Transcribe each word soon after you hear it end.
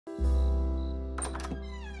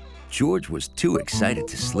George was too excited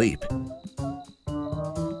to sleep.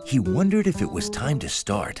 He wondered if it was time to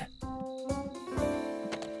start.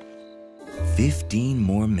 15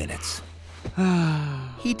 more minutes.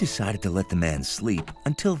 He decided to let the man sleep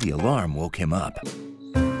until the alarm woke him up.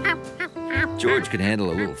 George could handle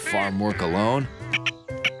a little farm work alone.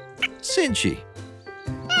 Cinchy.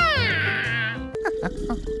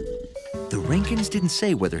 The Rankins didn't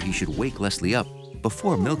say whether he should wake Leslie up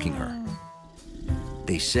before milking her.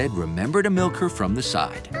 They said remember to milk her from the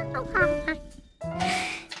side.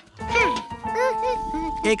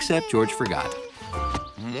 Except George forgot.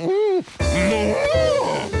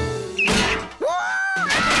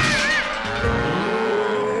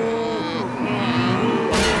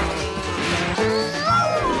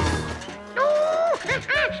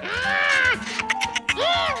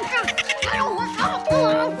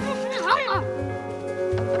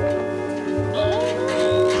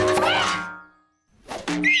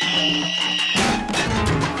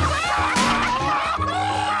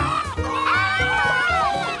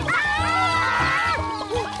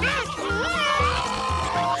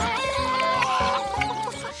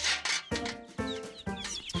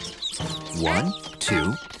 One,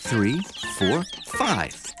 two, three, four,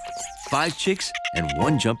 five. 5 chicks and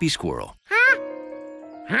 1 jumpy squirrel.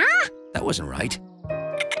 That wasn't right.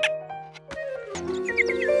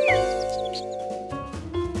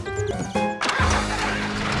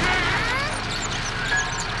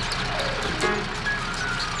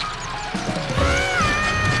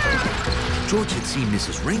 George had seen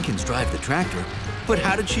Mrs. Rankins drive the tractor, but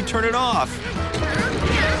how did she turn it off?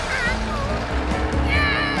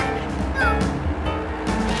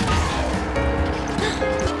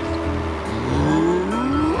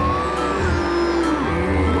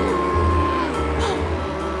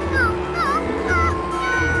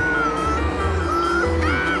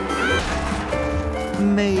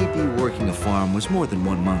 Maybe working a farm was more than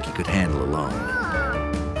one monkey could handle alone.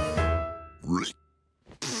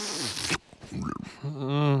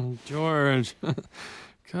 George,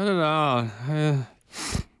 cut it out.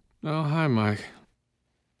 Oh, hi, Mike.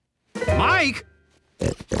 Mike?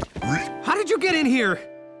 How did you get in here?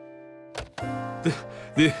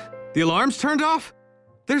 The alarm's turned off?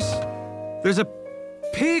 There's a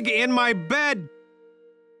pig in my bed.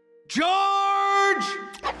 George!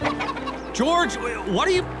 George, what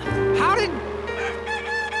are you... How did...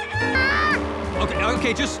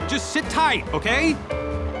 Okay, just sit tight, okay?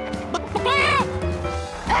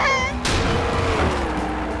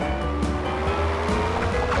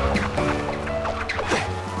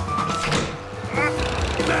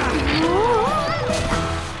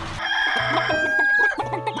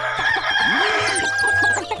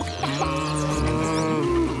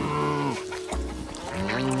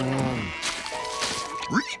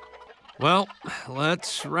 Well,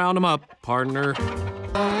 let's round them up, partner.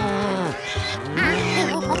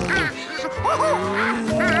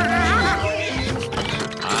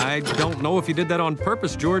 I don't know if you did that on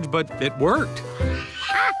purpose, George, but it worked.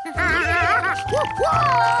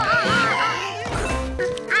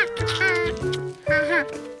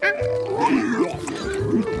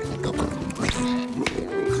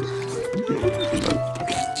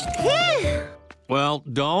 Well,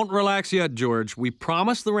 don't relax yet, George. We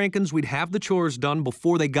promised the Rankins we'd have the chores done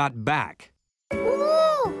before they got back.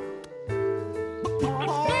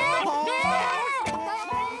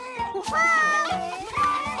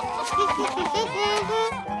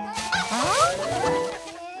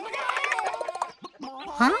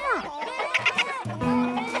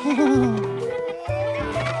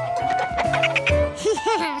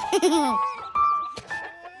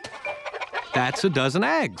 That's a dozen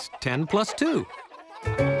eggs. 10 plus 2.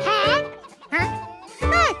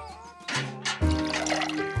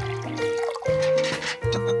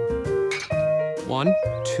 One,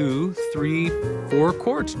 2, 3, 4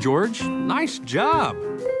 quarts, George. Nice job.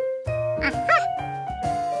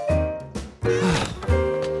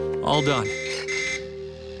 All done.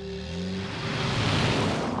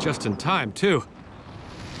 Just in time, too.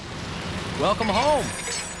 Welcome home.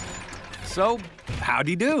 So, how'd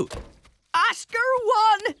he do? Oscar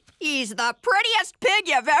won! He's the prettiest pig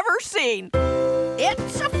you've ever seen.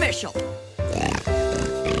 It's official.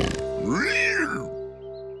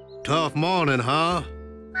 Tough morning, huh?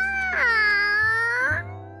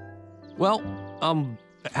 Well,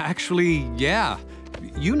 actually, yeah.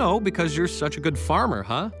 You know, because you're such a good farmer,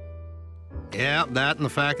 huh? Yeah, that and the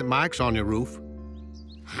fact that Mike's on your roof.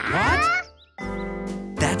 What?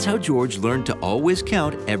 That's how George learned to always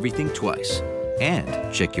count everything twice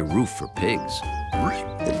and check your roof for pigs.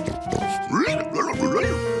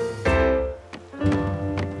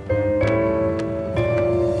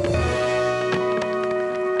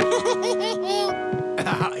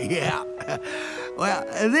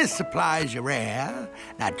 This supplies your air.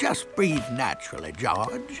 Now just breathe naturally,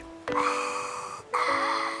 George.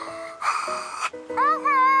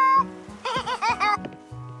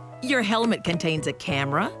 Your helmet contains a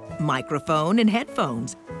camera, microphone, and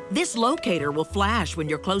headphones. This locator will flash when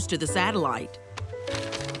you're close to the satellite.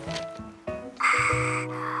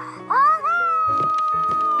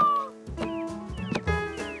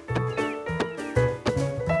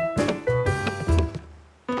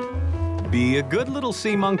 Be a good little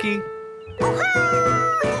sea monkey.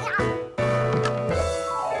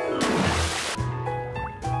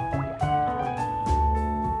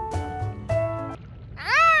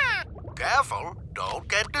 Careful, don't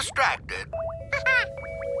get distracted.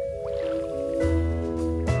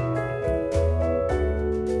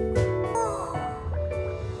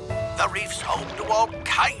 The reef's home to all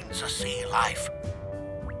kinds of sea life.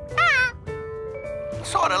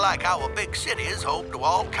 Sort of like our big city is home to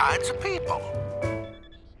all kinds of people.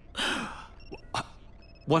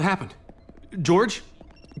 What happened? George,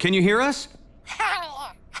 can you hear us?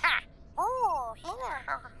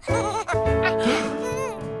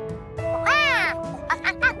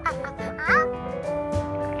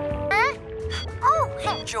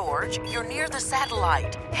 George, you're near the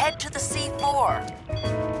satellite. Head to the C4.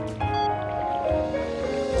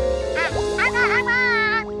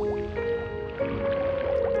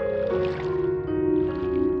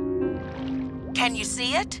 Can you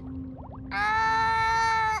see it?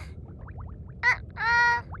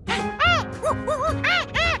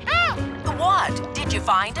 What? Did you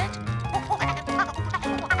find it?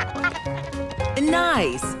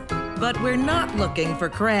 Nice. But we're not looking for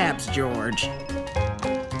crabs, George.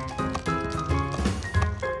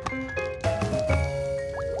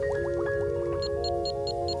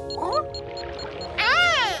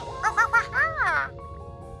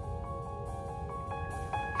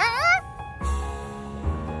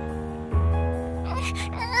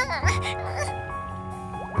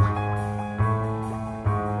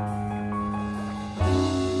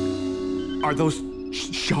 Are those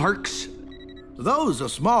sharks? Those are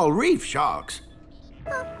small reef sharks.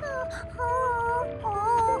 They're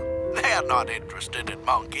not interested in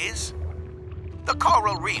monkeys. The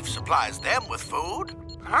coral reef supplies them with food.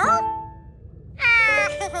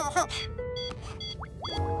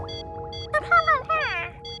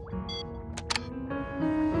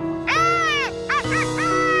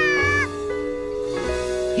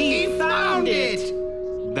 He found it!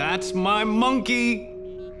 That's my monkey.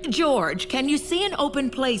 George, can you see an open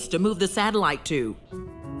place to move the satellite to?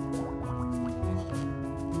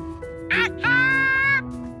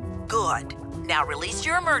 Good. Now release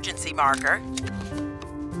your emergency marker.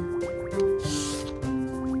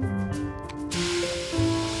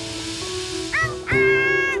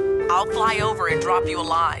 I'll fly over and drop you a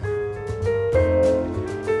line.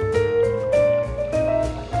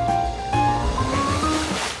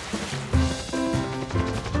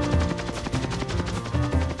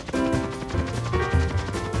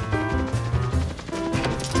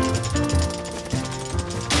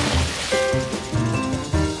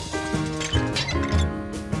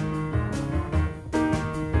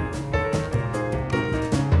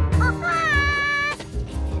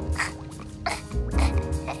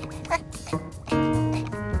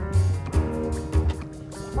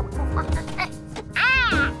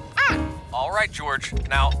 All right, George.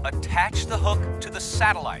 Now attach the hook to the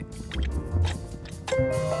satellite.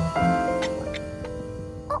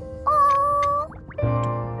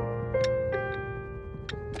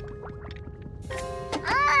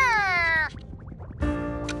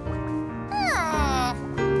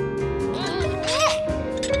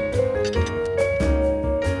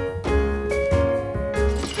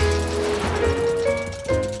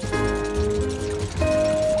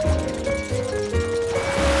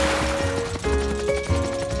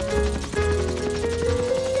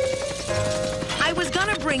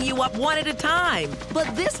 Bring you up one at a time,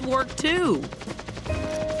 but this worked too.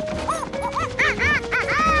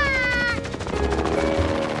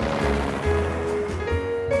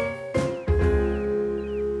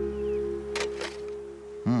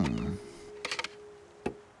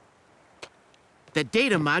 The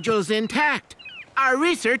data module is intact. Our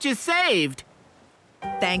research is saved.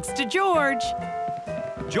 Thanks to George.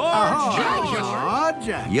 George! George!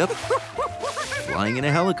 Yep. Flying in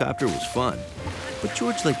a helicopter was fun. But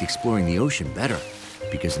George liked exploring the ocean better,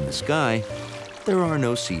 because in the sky, there are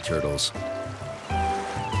no sea turtles.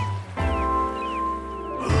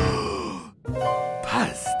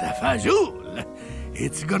 Pasta fajoule!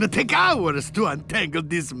 It's gonna take hours to untangle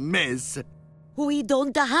this mess. We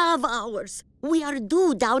don't have hours. We are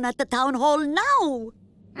due down at the town hall now.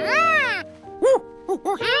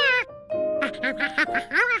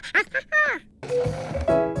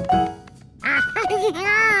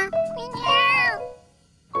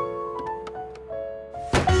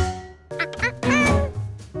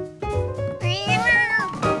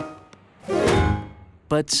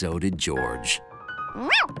 But so did George.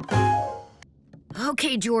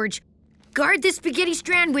 Okay, George. Guard this spaghetti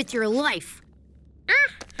strand with your life.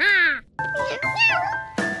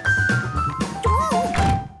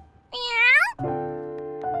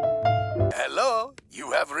 Hello,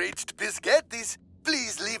 you have reached Bisgetti's.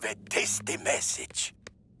 Please leave a tasty message.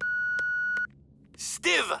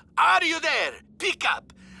 Steve, are you there? Pick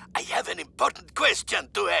up. I have an important question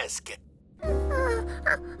to ask.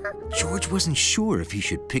 George wasn't sure if he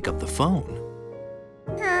should pick up the phone.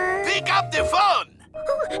 Pick up the phone!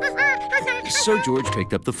 So George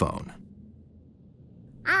picked up the phone.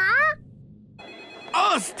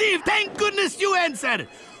 Oh, Steve, thank goodness you answered.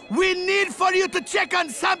 We need for you to check on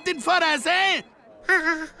something for us, eh?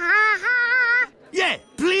 Yeah,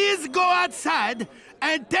 please go outside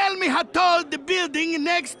and tell me how tall the building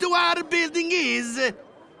next to our building is.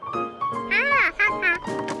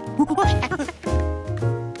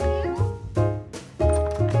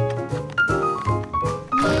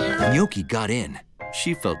 Gnocchi got in.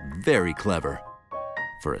 She felt very clever.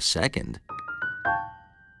 For a second.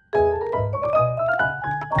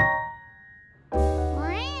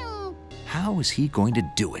 How was he going to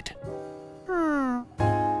do it?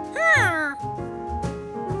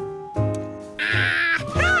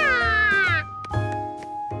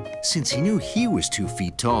 Since he knew he was 2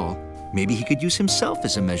 feet tall, maybe he could use himself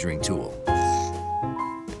as a measuring tool.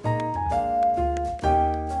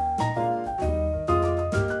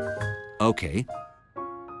 Okay,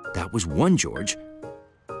 that was one George.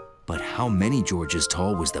 But how many Georges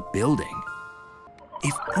tall was the building?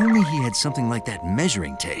 If only he had something like that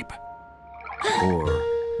measuring tape. Or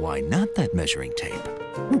why not that measuring tape?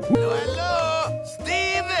 Hello,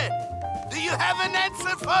 Steve? Do you have an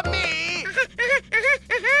answer for me?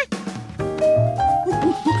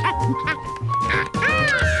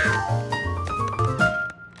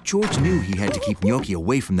 George knew he had to keep Gnocchi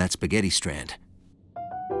away from that spaghetti strand.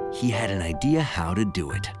 He had an idea how to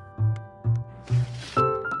do it.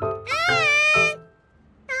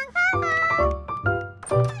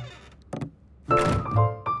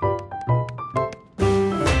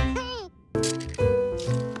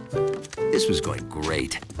 This was going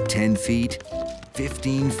great. 10 feet,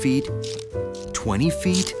 15 feet, 20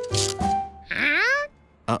 feet.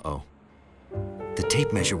 Uh-oh. The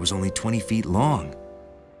tape measure was only 20 feet long,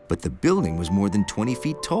 but the building was more than 20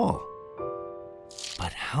 feet tall.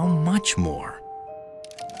 But how much more?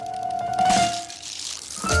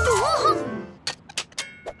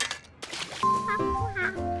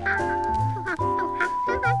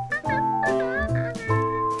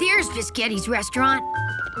 There's Bisgetti's restaurant.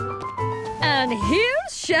 And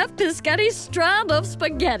here's Chef Bisgetti's strand of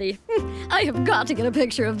spaghetti. I have got to get a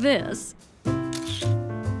picture of this.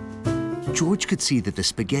 George could see that the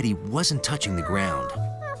spaghetti wasn't touching the ground.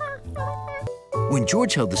 When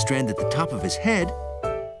George held the strand at the top of his head,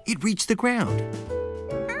 it reached the ground.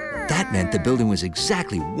 That meant the building was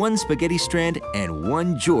exactly 1 spaghetti strand and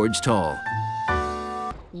 1 George tall.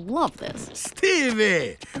 Love this.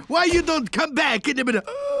 Stevie, why you don't come back in a minute?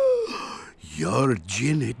 You're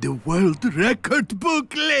Ginny, the world record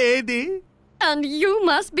book lady. And you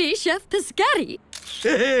must be Chef Bisgetti.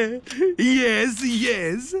 Yes,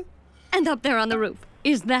 yes. And up there on the roof,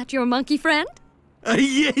 is that your monkey friend?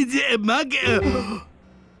 Yes, monkey.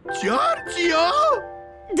 Giorgio?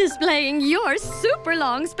 Displaying your super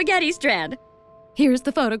long spaghetti strand. Here's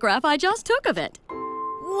the photograph I just took of it.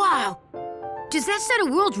 Wow. Does that set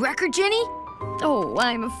a world record, Jenny? Oh,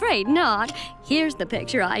 I'm afraid not. Here's the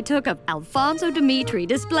picture I took of Alfonso Dimitri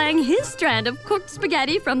displaying his strand of cooked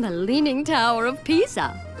spaghetti from the Leaning Tower of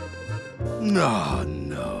Pisa. No.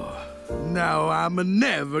 Now I'm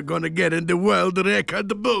never gonna get in the world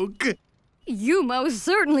record book. You most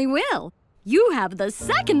certainly will. You have the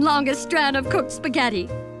second longest strand of cooked spaghetti.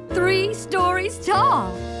 3 stories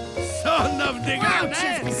tall. Son of the gun!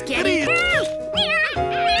 Chef Bisgetti.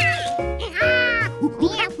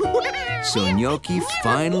 So Gnocchi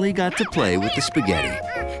finally got to play with the spaghetti.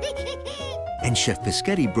 And Chef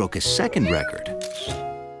Bisgetti broke a second record.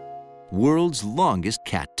 World's longest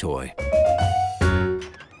cat toy.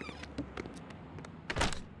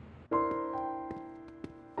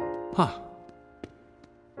 Huh.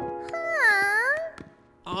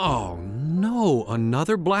 Oh, no.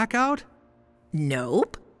 Another blackout?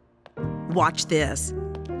 Nope. Watch this.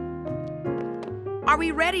 Are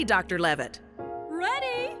we ready, Dr. Levitt?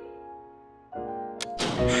 Ready?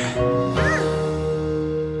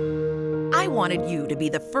 wanted you to be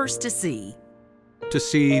the first to see. To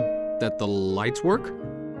see that the lights work?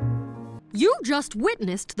 You just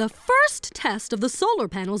witnessed the first test of the solar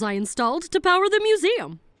panels I installed to power the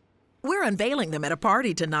museum. We're unveiling them at a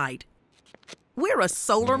party tonight. We're a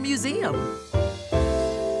solar museum.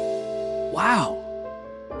 Wow.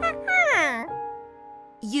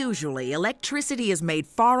 Usually, electricity is made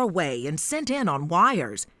far away and sent in on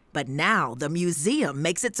wires, but now the museum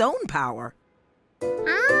makes its own power.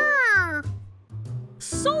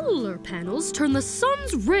 Solar panels turn the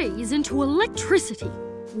sun's rays into electricity,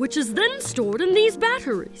 which is then stored in these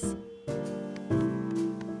batteries.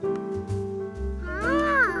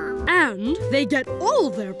 And they get all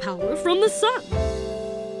their power from the sun.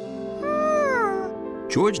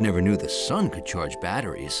 George never knew the sun could charge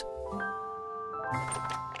batteries.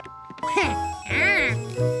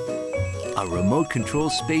 A remote control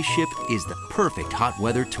spaceship is the perfect hot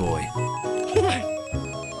weather toy.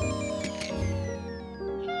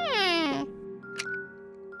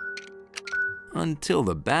 Until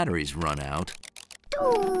the batteries run out.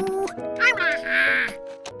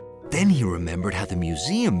 Then he remembered how the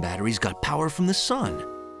museum batteries got power from the sun.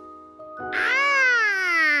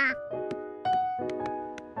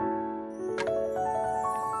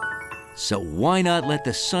 So why not let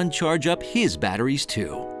the sun charge up his batteries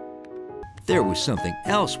too? There was something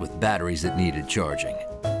else with batteries that needed charging.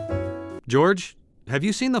 George, have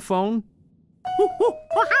you seen the phone?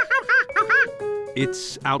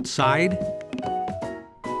 It's outside.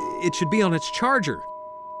 It should be on its charger.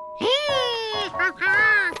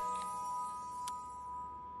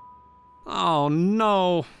 Oh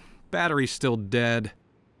no, battery's still dead.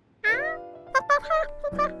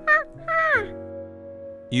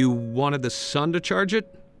 You wanted the sun to charge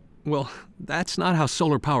it? Well, that's not how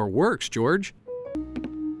solar power works, George.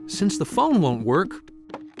 Since the phone won't work,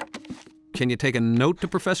 can you take a note to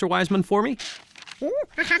Professor Wiseman for me?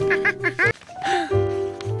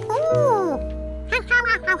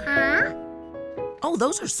 Oh,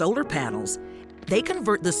 those are solar panels. They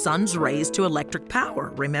convert the sun's rays to electric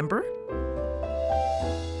power, remember?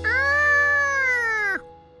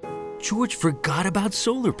 George forgot about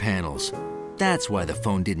solar panels. That's why the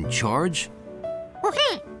phone didn't charge.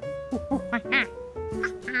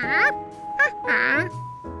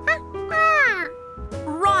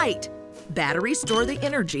 Right! Batteries store the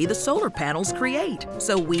energy the solar panels create,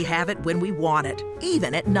 so we have it when we want it,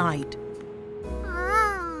 even at night.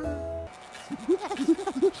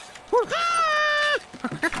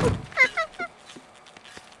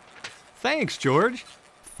 Thanks, George.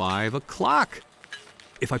 5 o'clock.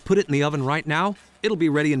 If I put it in the oven right now, it'll be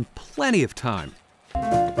ready in plenty of time.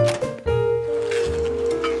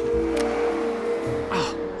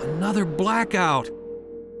 Oh, another blackout.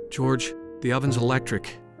 George, the oven's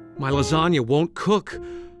electric. My lasagna won't cook.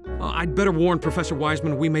 I'd better warn Professor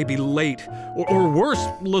Wiseman we may be late. Or worse,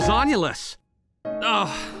 lasagna-less.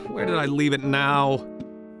 Where did I leave it now?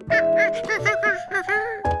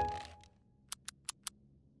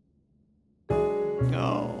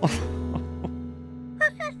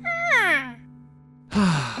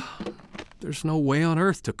 There's no way on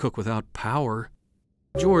earth to cook without power.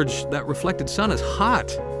 George, that reflected sun is hot.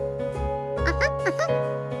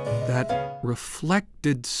 That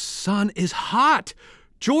reflected sun is hot.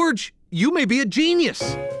 George, you may be a genius.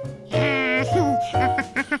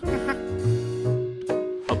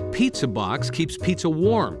 A pizza box keeps pizza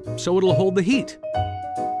warm, so it'll hold the heat.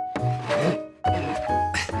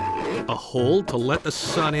 A hole to let the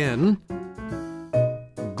sun in.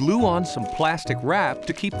 Glue on some plastic wrap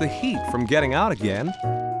to keep the heat from getting out again.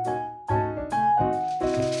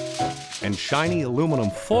 And shiny aluminum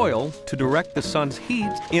foil to direct the sun's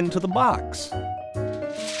heat into the box.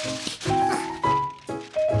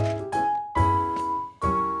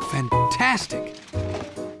 Fantastic!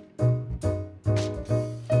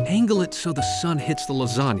 Angle it so the sun hits the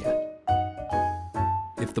lasagna.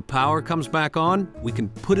 If the power comes back on, we can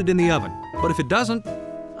put it in the oven. But if it doesn't,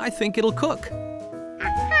 I think it'll cook.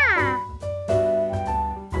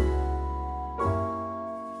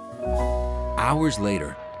 Hours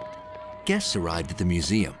later, guests arrived at the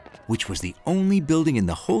museum, which was the only building in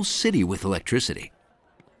the whole city with electricity.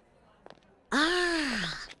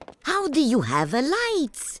 How do you have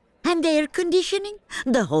lights and air conditioning?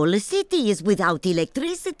 The whole city is without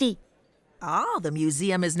electricity. The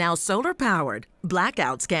museum is now solar-powered.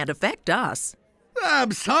 Blackouts can't affect us.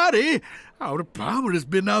 I'm sorry. Our power has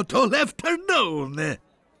been out all afternoon.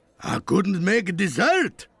 I couldn't make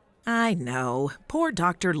dessert. I know. Poor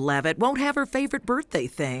Dr. Levitt won't have her favorite birthday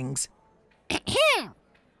things.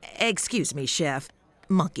 Excuse me, Chef.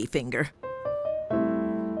 Monkey finger.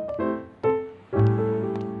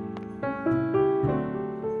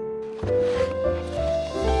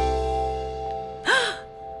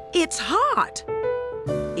 It's hot.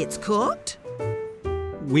 It's cooked?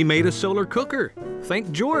 We made a solar cooker.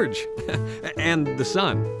 Thank George. And the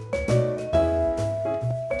sun.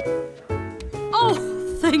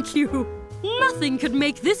 Oh, thank you. Nothing could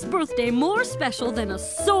make this birthday more special than a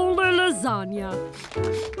solar lasagna.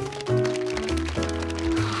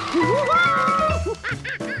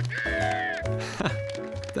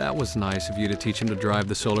 That was nice of you to teach him to drive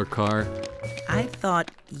the solar car. I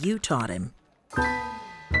thought you taught him.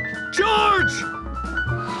 George!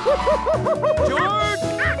 George!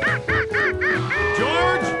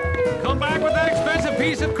 George! Come back with that expensive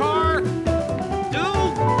piece of car!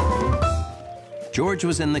 George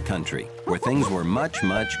was in the country, where things were much,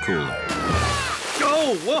 much cooler.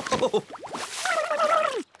 Oh, whoa!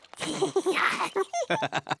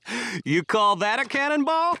 You call that a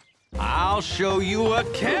cannonball? I'll show you a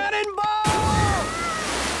cannonball!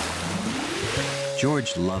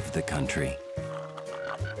 George loved the country.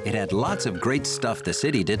 It had lots of great stuff the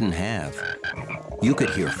city didn't have. You could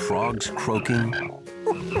hear frogs croaking.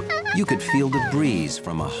 You could feel the breeze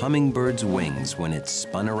from a hummingbird's wings when it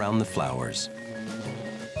spun around the flowers.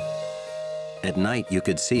 At night, you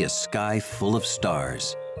could see a sky full of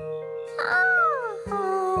stars.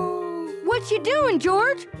 What you doing,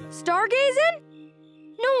 George? Stargazing?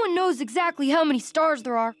 No one knows exactly how many stars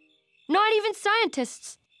there are. Not even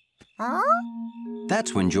scientists. Huh?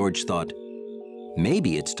 That's when George thought,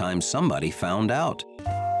 maybe it's time somebody found out.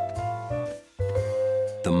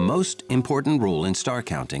 The most important rule in star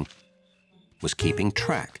counting was keeping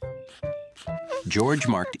track. George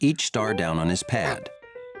marked each star down on his pad.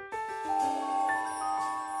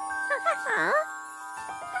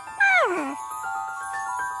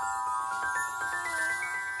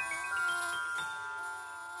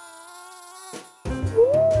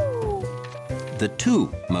 The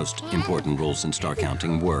two most important rules in star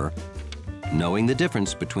counting were knowing the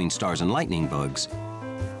difference between stars and lightning bugs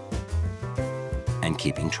and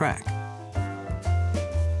keeping track.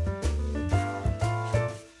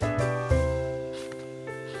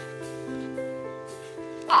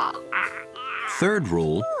 Third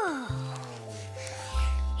rule,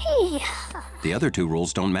 the other two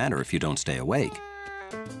rules don't matter if you don't stay awake.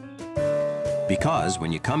 Because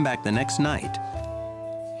when you come back the next night,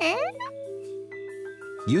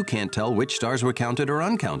 you can't tell which stars were counted or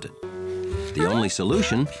uncounted. The only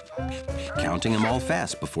solution, counting them all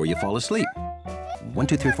fast before you fall asleep. 1,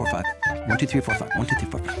 2, 3, 4, 5. 1, 2, 3, 4, 5. 1, 2,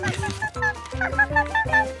 3, 4, 5. 1, 2, 3, 4,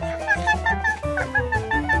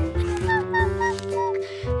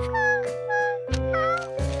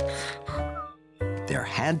 5. There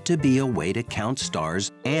had to be a way to count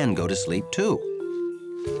stars and go to sleep too.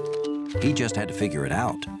 He just had to figure it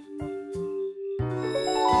out.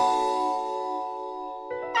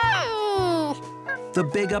 The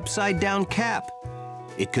big upside-down cap.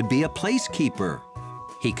 It could be a placekeeper.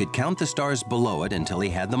 He could count the stars below it until he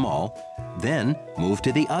had them all, then move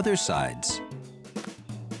to the other sides.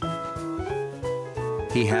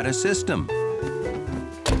 He had a system.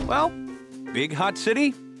 Well, big hot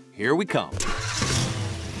city, here we come.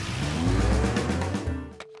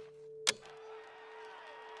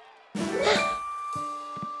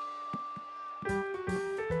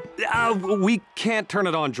 We can't turn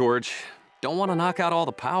it on, George. Don't want to knock out all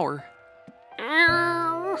the power.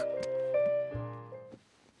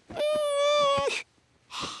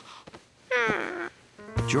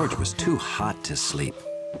 George was too hot to sleep.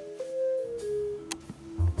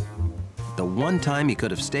 The one time he could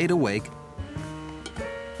have stayed awake,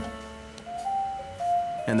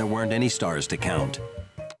 and there weren't any stars to count.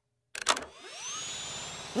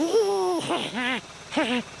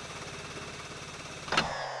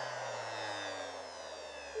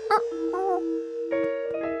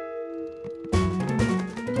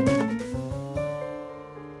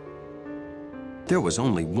 There was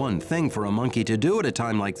only one thing for a monkey to do at a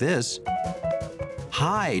time like this.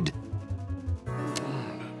 Hide.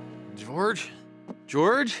 George?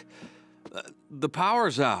 George? The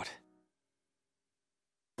power's out.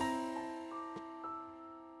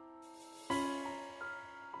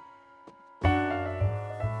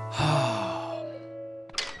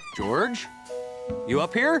 George? You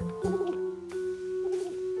up here?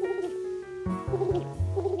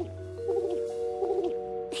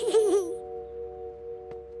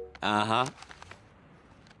 Uh-huh.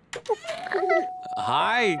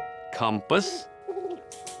 Hi, compass.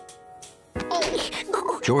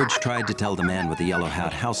 George tried to tell the man with the yellow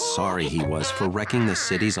hat how sorry he was for wrecking the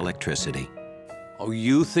city's electricity. Oh,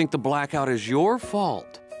 you think the blackout is your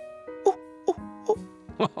fault?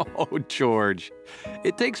 Oh, George.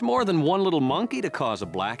 It takes more than one little monkey to cause a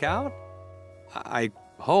blackout. I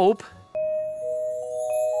hope.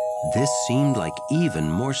 This seemed like even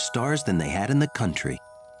more stars than they had in the country.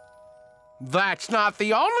 That's not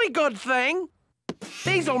the only good thing.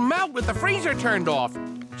 These'll melt with the freezer turned off,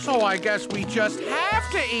 so I guess we just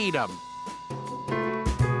have to eat them.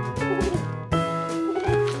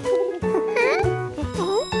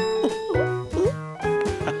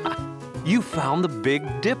 You found the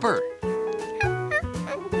Big Dipper.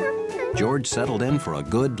 George settled in for a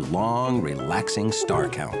good, long, relaxing star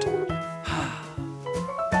count.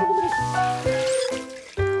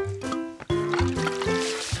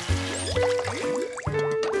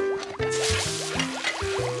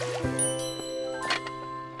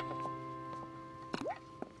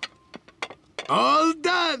 All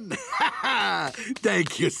done!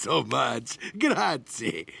 Thank you so much.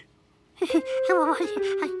 Grazie.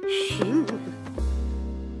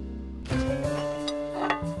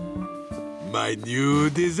 My new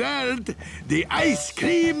dessert, the ice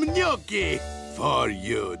cream gnocchi, for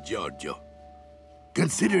you, Giorgio.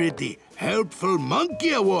 Consider it the Helpful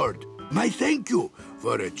Monkey Award. My thank you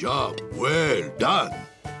for a job well done.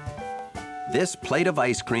 This plate of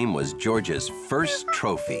ice cream was George's first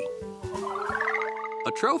trophy.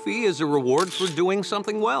 A trophy is a reward for doing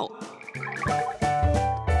something well.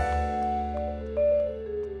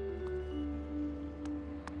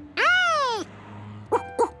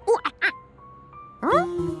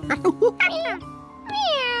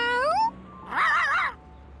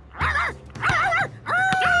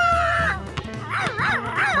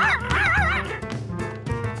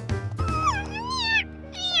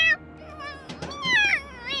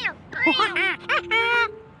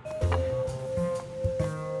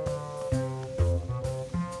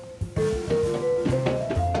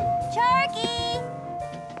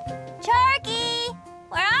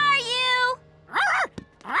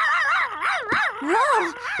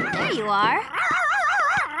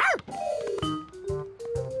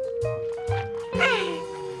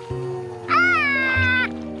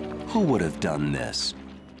 Who would have done this?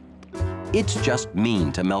 It's just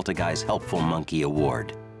mean to melt a guy's Helpful Monkey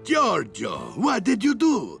Award. Giorgio, what did you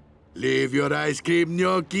do? Leave your ice cream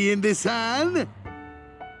gnocchi in the sun?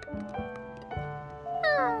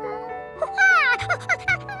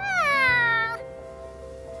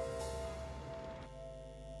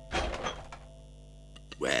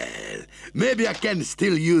 Well, maybe I can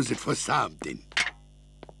still use it for something.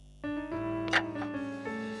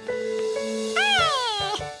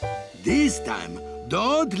 This time,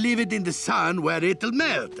 don't leave it in the sun where it'll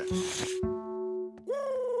melt.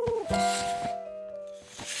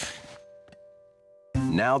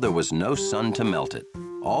 Now there was no sun to melt it.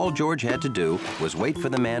 All George had to do was wait for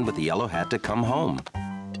the man with the yellow hat to come home.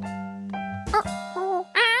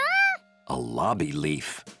 A lobby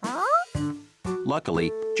leaf.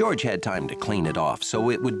 Luckily, George had time to clean it off, so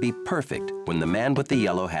it would be perfect when the man with the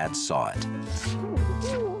yellow hat saw it.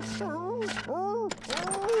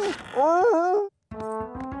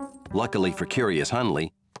 Luckily for Curious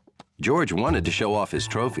Hundley, George wanted to show off his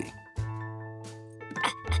trophy.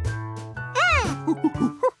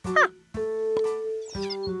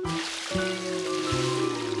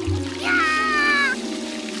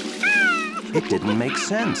 It didn't make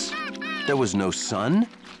sense. There was no sun.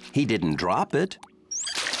 He didn't drop it.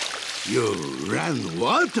 You ran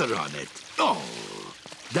water on it. Oh,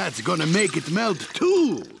 that's gonna make it melt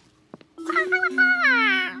too.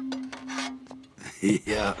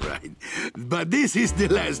 Yeah, right. But this is the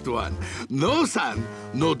last one. No sun,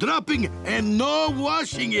 no dropping, and no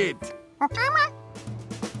washing it.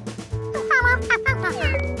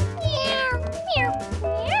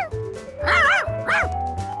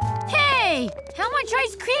 Hey! How much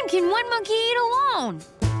ice cream can one monkey eat alone?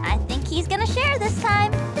 I think he's gonna share this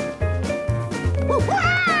time. Come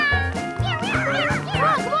on!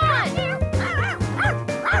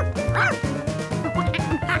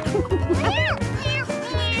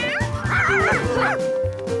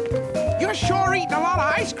 You're sure eating a lot of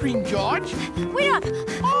ice cream, George. Wait up!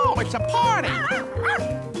 Oh, it's a party.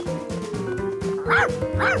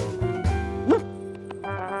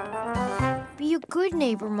 Be a good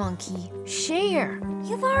neighbor, monkey. Share.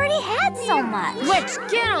 You've already had so much. Let's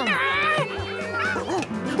get him!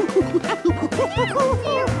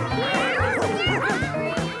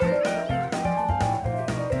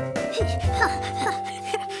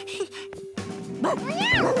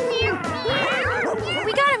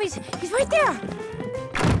 We got him! He's right there!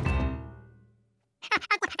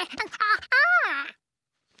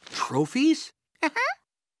 Trophies?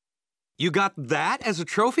 You got that as a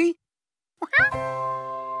trophy?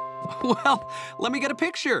 Well, let me get a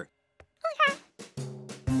picture.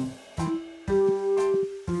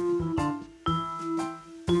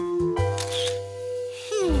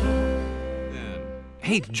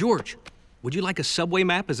 Hey, George, would you like a subway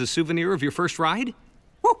map as a souvenir of your first ride?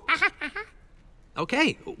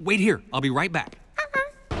 Okay, wait here. I'll be right back.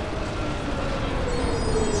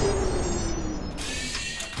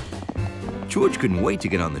 George couldn't wait to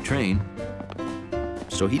get on the train,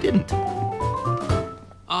 so he didn't.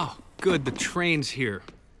 Oh, good, the train's here.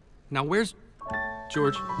 Now where's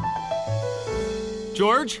George?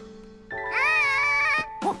 George?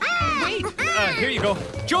 Wait, here you go.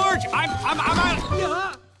 George, I'm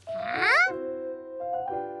out.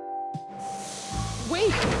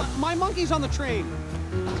 Wait, my monkey's on the train.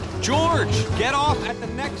 George, Get off at the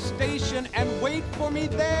next station and wait for me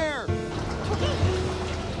there.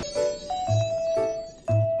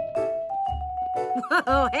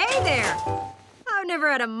 Whoa, hey there! I've never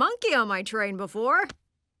had a monkey on my train before.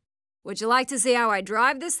 Would you like to see how I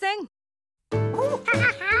drive this thing?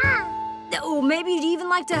 Oh, maybe you'd even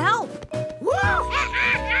like to help.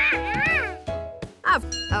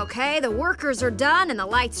 Okay, the workers are done and the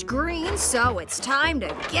light's green, so it's time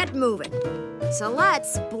to get moving. So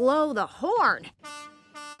let's blow the horn.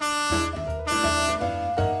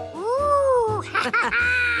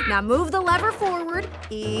 Now move the lever forward,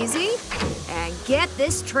 easy, and get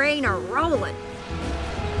this train a-rolling.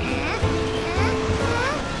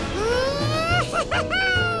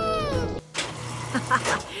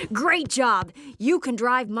 Great job. You can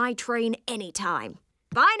drive my train anytime.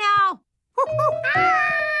 Bye now.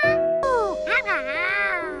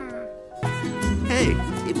 Hey,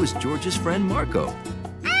 it was George's friend Marco.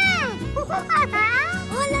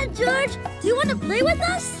 Hola, George. Do you want to play with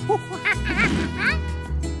us?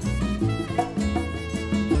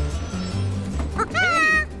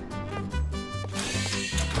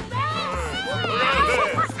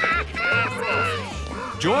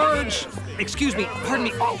 George! Excuse me, pardon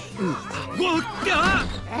me. Oh.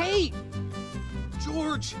 Hey!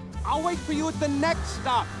 George, I'll wait for you at the next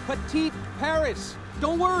stop, Petite Paris.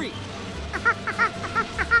 Don't worry.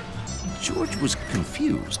 George was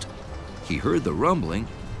confused. He heard the rumbling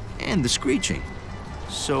and the screeching.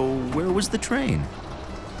 So where was the train?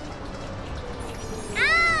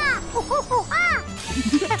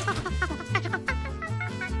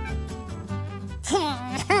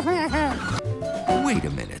 Wait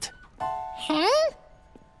a minute. Huh?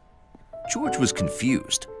 George was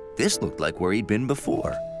confused. This looked like where he'd been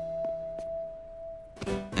before.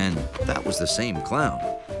 And that was the same clown,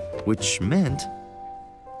 which meant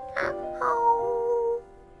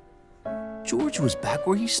George was back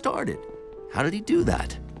where he started. How did he do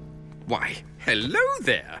that? Why, hello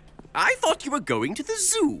there. I thought you were going to the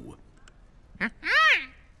zoo.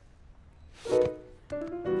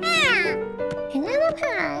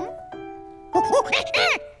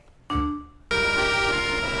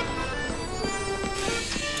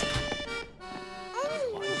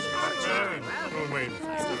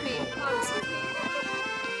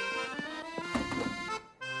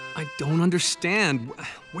 I don't understand.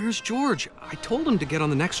 Where's George? I told him to get on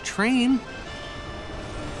the next train.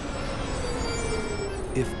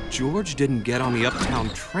 If George didn't get on the uptown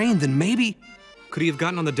train, then maybe... Could he have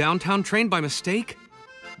gotten on the downtown train by mistake?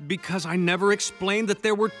 Because I never explained that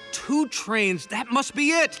there were 2 trains. That must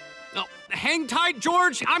be it. Oh, hang tight,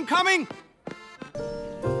 George. I'm coming.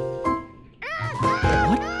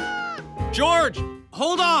 What? George,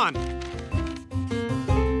 hold on.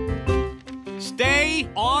 Stay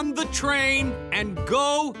on the train and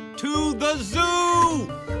go to the zoo.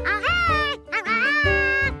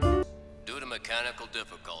 Due to mechanical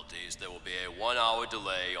difficulties, there will be a 1-hour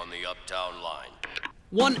delay on the uptown line.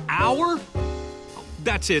 1 hour? Oh,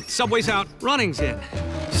 that's it. Subway's out. Running's in.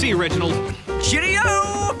 See you, Reginald.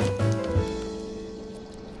 Cheerio!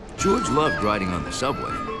 George loved riding on the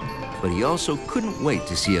subway, but he also couldn't wait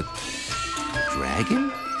to see a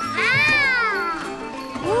dragon?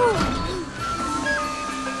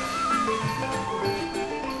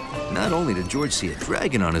 Not only did George see a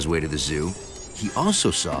dragon on his way to the zoo, he also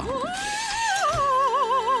saw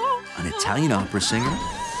an Italian opera singer,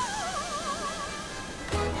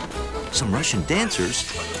 some Russian dancers,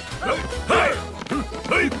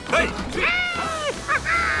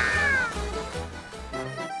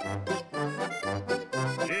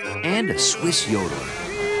 and a Swiss yodeler.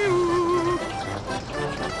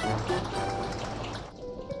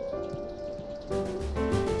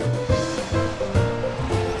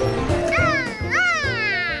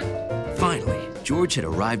 Finally, George had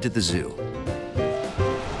arrived at the zoo.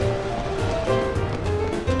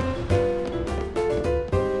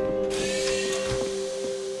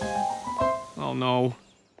 Oh, no.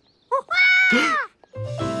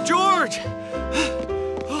 George!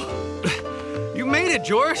 You made it,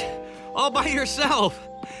 George. All by yourself.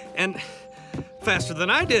 And Faster than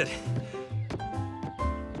I did.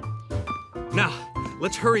 Now,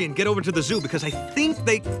 let's hurry and get over to the zoo because I think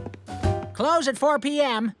they... Close at 4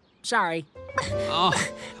 p.m. Sorry. Oh,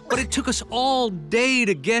 but it took us all day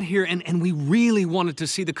to get here, and we really wanted to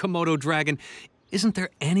see the Komodo dragon. Isn't there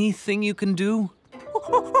anything you can do?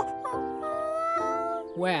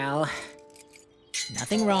 Well,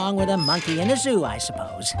 nothing wrong with a monkey in a zoo, I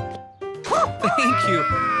suppose. Thank you.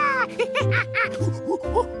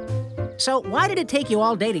 So why did it take you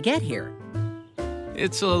all day to get here?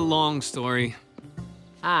 It's a long story.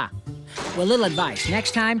 Ah, well, little advice.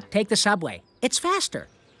 Next time, take the subway. It's faster.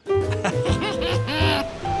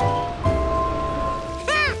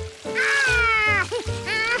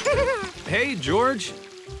 Hey, George.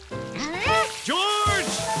 George!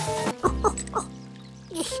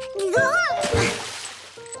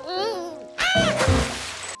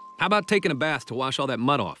 How about taking a bath to wash all that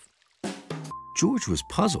mud off? George was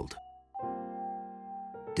puzzled.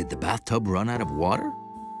 Did the bathtub run out of water?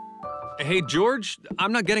 Hey, George,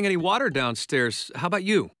 I'm not getting any water downstairs. How about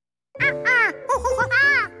you?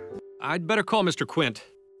 I'd better call Mr. Quint.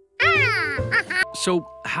 So,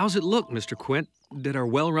 how's it look, Mr. Quint? Did our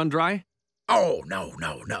well run dry? Oh, no.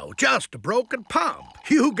 Just a broken pump.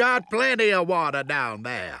 You got plenty of water down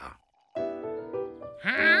there.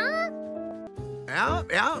 Huh?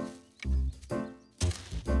 Yeah.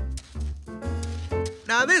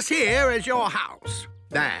 Now, this here is your house.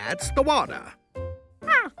 That's the water.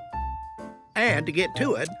 And to get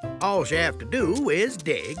to it, all you have to do is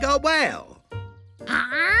dig a well.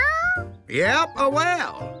 Yep, a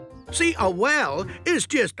well. See, a well is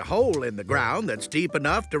just a hole in the ground that's deep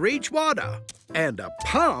enough to reach water. And a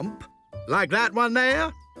pump, like that one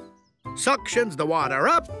there, suctions the water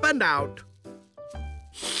up and out.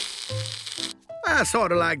 That's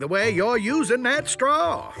sort of like the way you're using that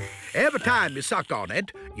straw. Every time you suck on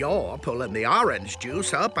it, you're pulling the orange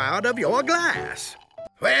juice up out of your glass.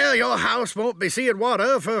 Well, your house won't be seeing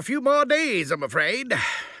water for a few more days, I'm afraid.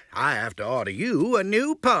 I have to order you a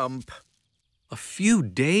new pump. A few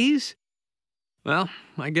days? Well,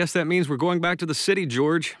 I guess that means we're going back to the city,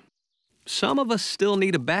 George. Some of us still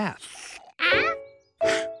need a bath.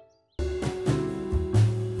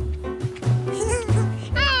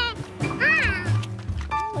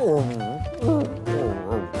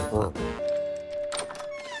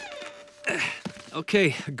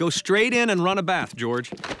 Okay, go straight in and run a bath,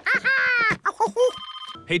 George.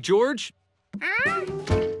 Hey, George?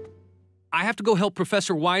 I have to go help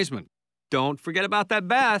Professor Wiseman. Don't forget about that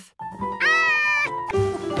bath.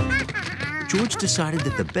 George decided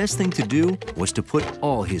that the best thing to do was to put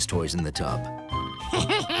all his toys in the tub.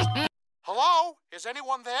 Hello? Is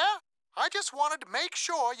anyone there? I just wanted to make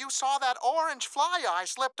sure you saw that orange fly eye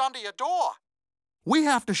slipped under your door. We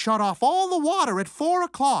have to shut off all the water at 4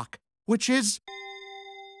 o'clock, which is...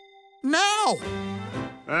 now!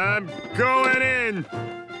 I'm going in.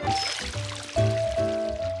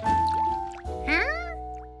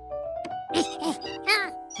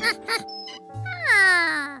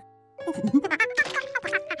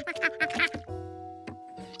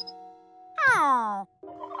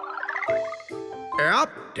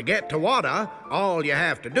 Yep, to get to water, all you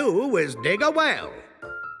have to do is dig a well.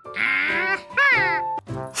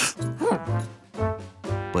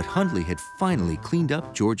 But Hundley had finally cleaned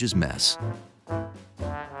up George's mess.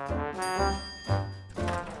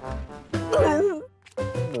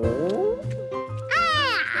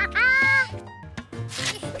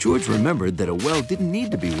 George remembered that a well didn't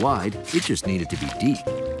need to be wide, it just needed to be deep.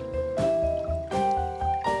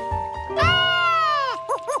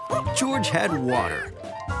 George had water.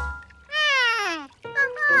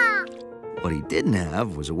 What he didn't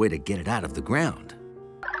have was a way to get it out of the ground.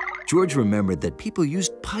 George remembered that people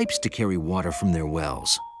used pipes to carry water from their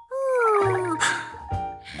wells.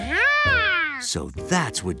 So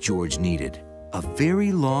that's what George needed, a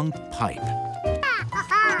very long pipe.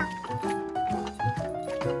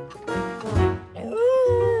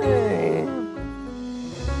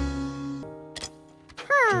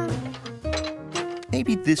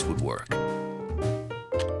 Maybe this would work.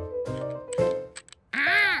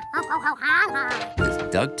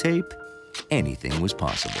 With duct tape, anything was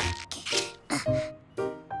possible.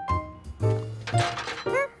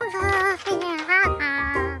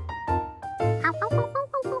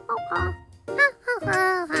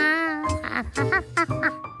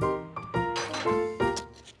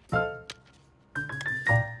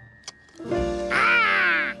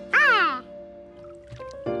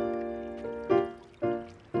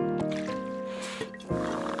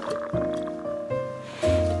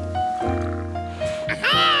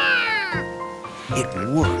 It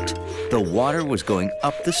worked. The water was going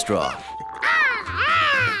up the straw.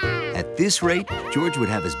 this rate, George would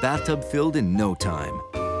have his bathtub filled in no time.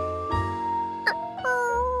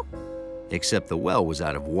 Except the well was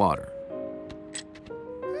out of water.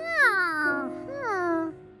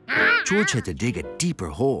 George had to dig a deeper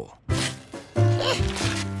hole.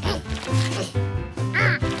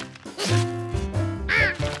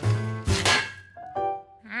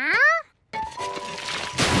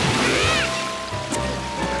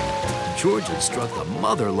 George had struck a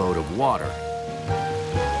mother lode of water.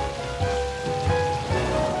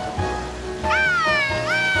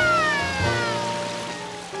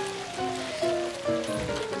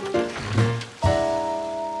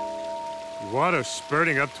 Water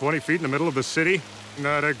spurting up 20 feet in the middle of the city?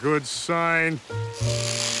 Not a good sign.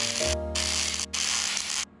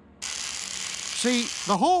 See,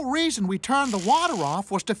 the whole reason we turned the water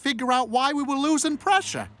off was to figure out why we were losing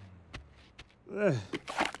pressure.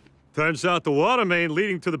 Turns out the water main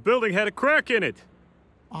leading to the building had a crack in it.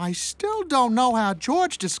 I still don't know how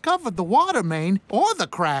George discovered the water main or the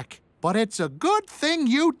crack, but it's a good thing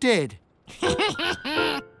you did.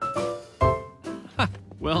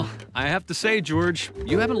 Well, I have to say, George,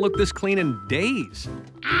 you haven't looked this clean in days.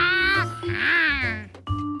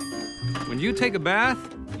 When you take a bath,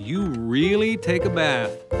 you really take a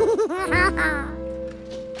bath.